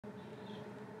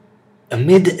a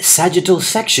mid-sagittal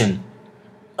section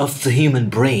of the human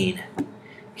brain.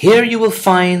 Here you will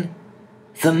find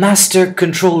the master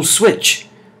control switch,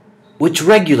 which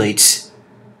regulates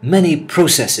many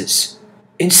processes.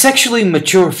 In sexually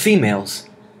mature females,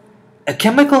 a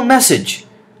chemical message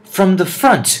from the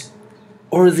front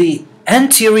or the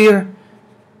anterior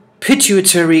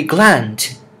pituitary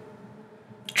gland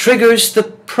triggers the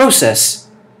process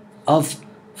of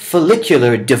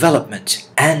follicular development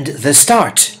and the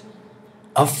start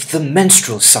of the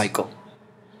menstrual cycle.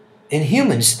 In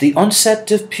humans, the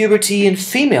onset of puberty in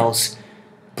females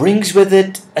brings with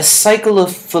it a cycle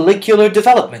of follicular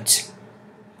development,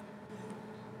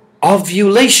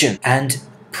 ovulation, and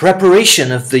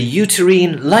preparation of the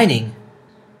uterine lining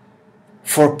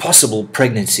for possible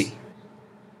pregnancy.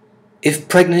 If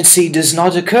pregnancy does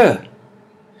not occur,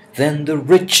 then the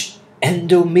rich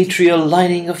endometrial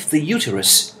lining of the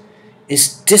uterus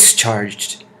is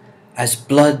discharged as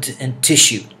blood and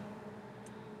tissue.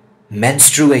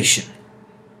 Menstruation.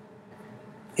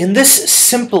 In this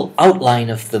simple outline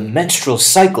of the menstrual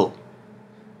cycle,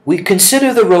 we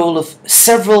consider the role of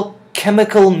several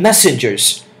chemical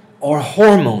messengers or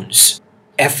hormones.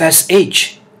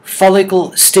 FSH,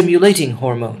 follicle stimulating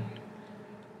hormone.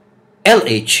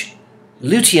 LH,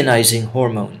 luteinizing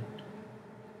hormone.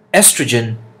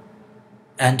 Estrogen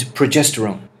and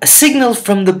progesterone. A signal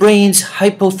from the brain's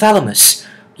hypothalamus,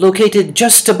 located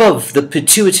just above the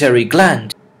pituitary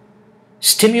gland,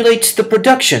 stimulates the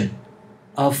production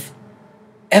of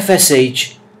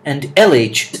FSH and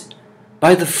LH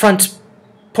by the front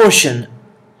portion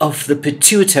of the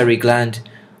pituitary gland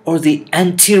or the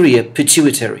anterior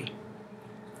pituitary.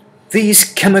 These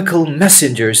chemical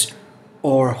messengers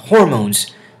or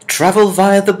hormones travel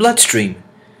via the bloodstream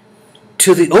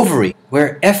to the ovary,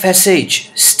 where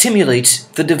FSH stimulates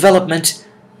the development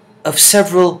of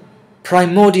several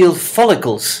primordial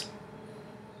follicles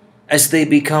as they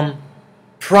become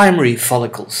primary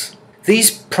follicles.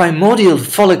 These primordial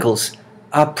follicles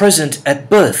are present at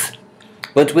birth,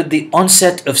 but with the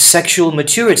onset of sexual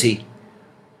maturity,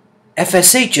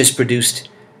 FSH is produced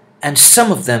and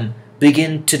some of them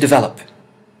begin to develop.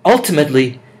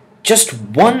 Ultimately, just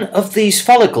one of these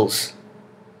follicles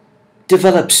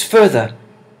develops further,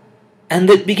 and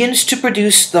it begins to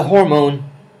produce the hormone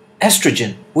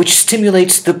estrogen, which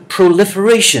stimulates the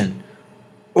proliferation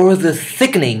or the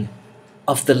thickening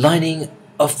of the lining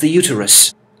of the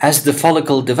uterus. As the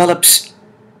follicle develops,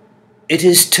 it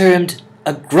is termed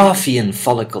a Graafian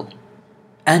follicle,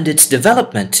 and its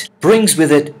development brings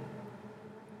with it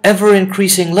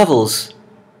ever-increasing levels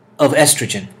of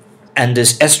estrogen. And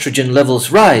as estrogen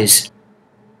levels rise,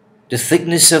 the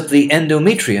thickness of the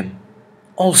endometrium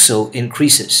also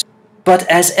increases. But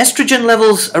as estrogen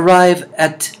levels arrive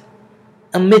at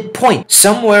a midpoint,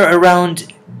 somewhere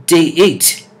around day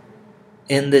 8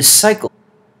 in this cycle,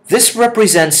 this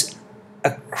represents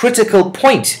a critical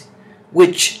point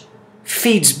which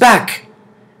feeds back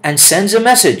and sends a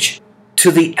message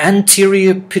to the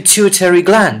anterior pituitary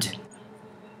gland,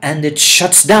 and it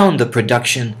shuts down the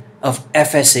production of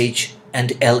FSH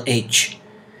and LH.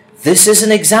 This is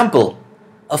an example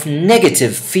of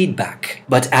negative feedback.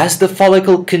 But as the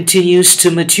follicle continues to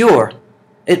mature,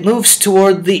 it moves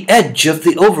toward the edge of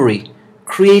the ovary,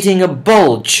 creating a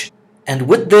bulge, and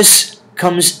with this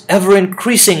comes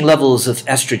ever-increasing levels of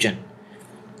estrogen.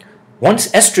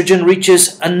 Once estrogen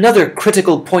reaches another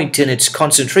critical point in its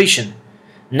concentration,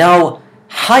 now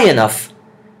high enough,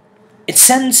 it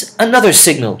sends another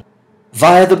signal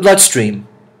via the bloodstream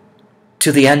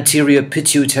to the anterior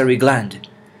pituitary gland.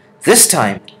 This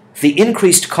time, the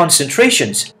increased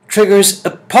concentrations triggers a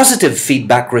positive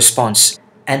feedback response,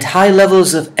 and high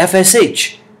levels of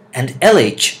FSH and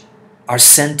LH are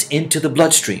sent into the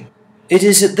bloodstream. It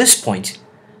is at this point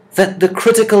that the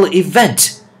critical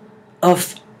event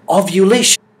of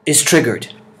ovulation is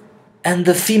triggered, and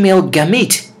the female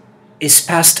gamete is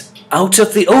passed out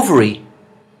of the ovary,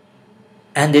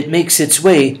 and it makes its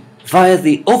way via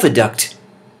the oviduct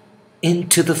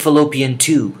into the fallopian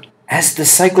tube. As the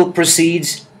cycle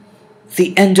proceeds,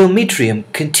 the endometrium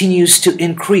continues to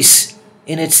increase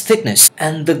in its thickness,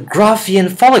 and the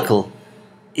Graafian follicle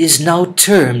is now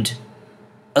termed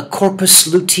a corpus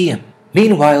luteum.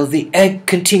 Meanwhile, the egg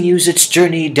continues its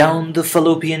journey down the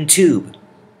fallopian tube,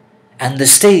 and the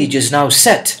stage is now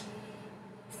set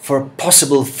for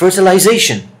possible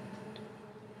fertilization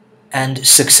and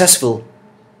successful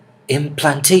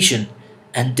implantation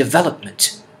and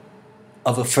development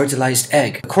of a fertilized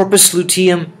egg. The corpus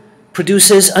luteum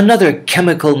produces another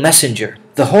chemical messenger.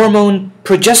 The hormone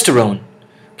progesterone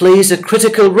plays a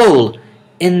critical role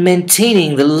in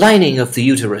maintaining the lining of the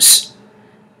uterus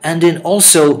and in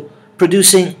also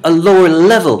producing a lower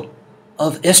level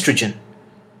of estrogen.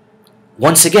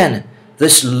 Once again,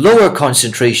 this lower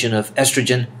concentration of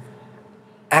estrogen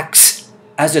acts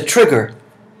as a trigger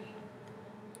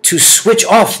to switch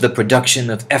off the production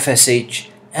of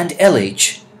FSH and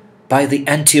LH by the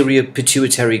anterior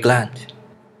pituitary gland.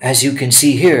 As you can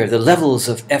see here, the levels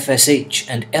of FSH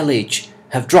and LH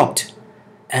have dropped,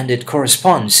 and it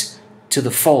corresponds to the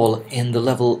fall in the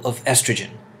level of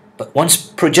estrogen. But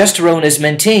once progesterone is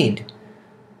maintained,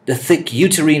 the thick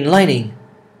uterine lining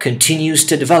continues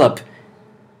to develop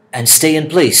and stay in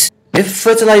place. If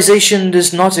fertilization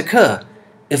does not occur,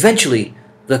 eventually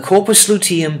the corpus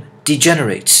luteum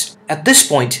degenerates. At this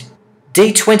point,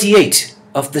 day 28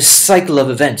 of the cycle of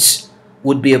events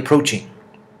would be approaching.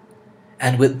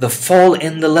 And with the fall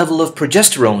in the level of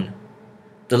progesterone,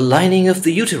 the lining of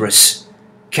the uterus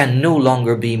can no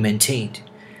longer be maintained,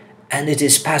 and it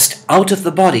is passed out of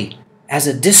the body as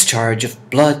a discharge of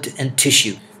blood and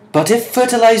tissue. But if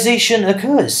fertilization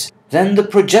occurs, then the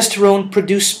progesterone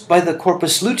produced by the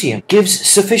corpus luteum gives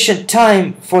sufficient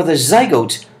time for the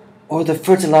zygote or the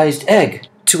fertilized egg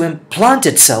to implant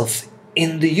itself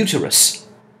in the uterus.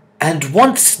 And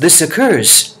once this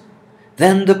occurs,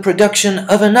 then the production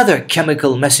of another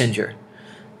chemical messenger,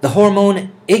 the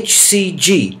hormone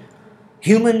HCG,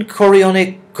 human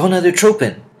chorionic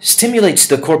gonadotropin, stimulates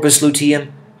the corpus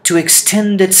luteum to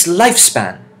extend its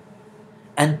lifespan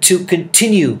and to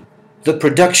continue the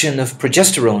production of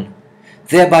progesterone,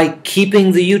 thereby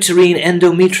keeping the uterine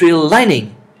endometrial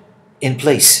lining in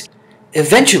place.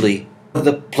 Eventually,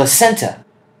 the placenta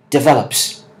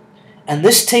develops, and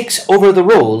this takes over the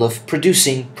role of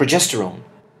producing progesterone,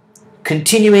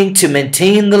 continuing to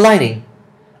maintain the lining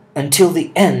until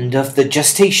the end of the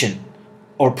gestation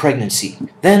or pregnancy.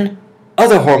 Then,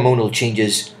 other hormonal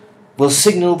changes will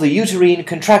signal the uterine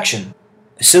contraction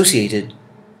associated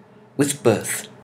with birth.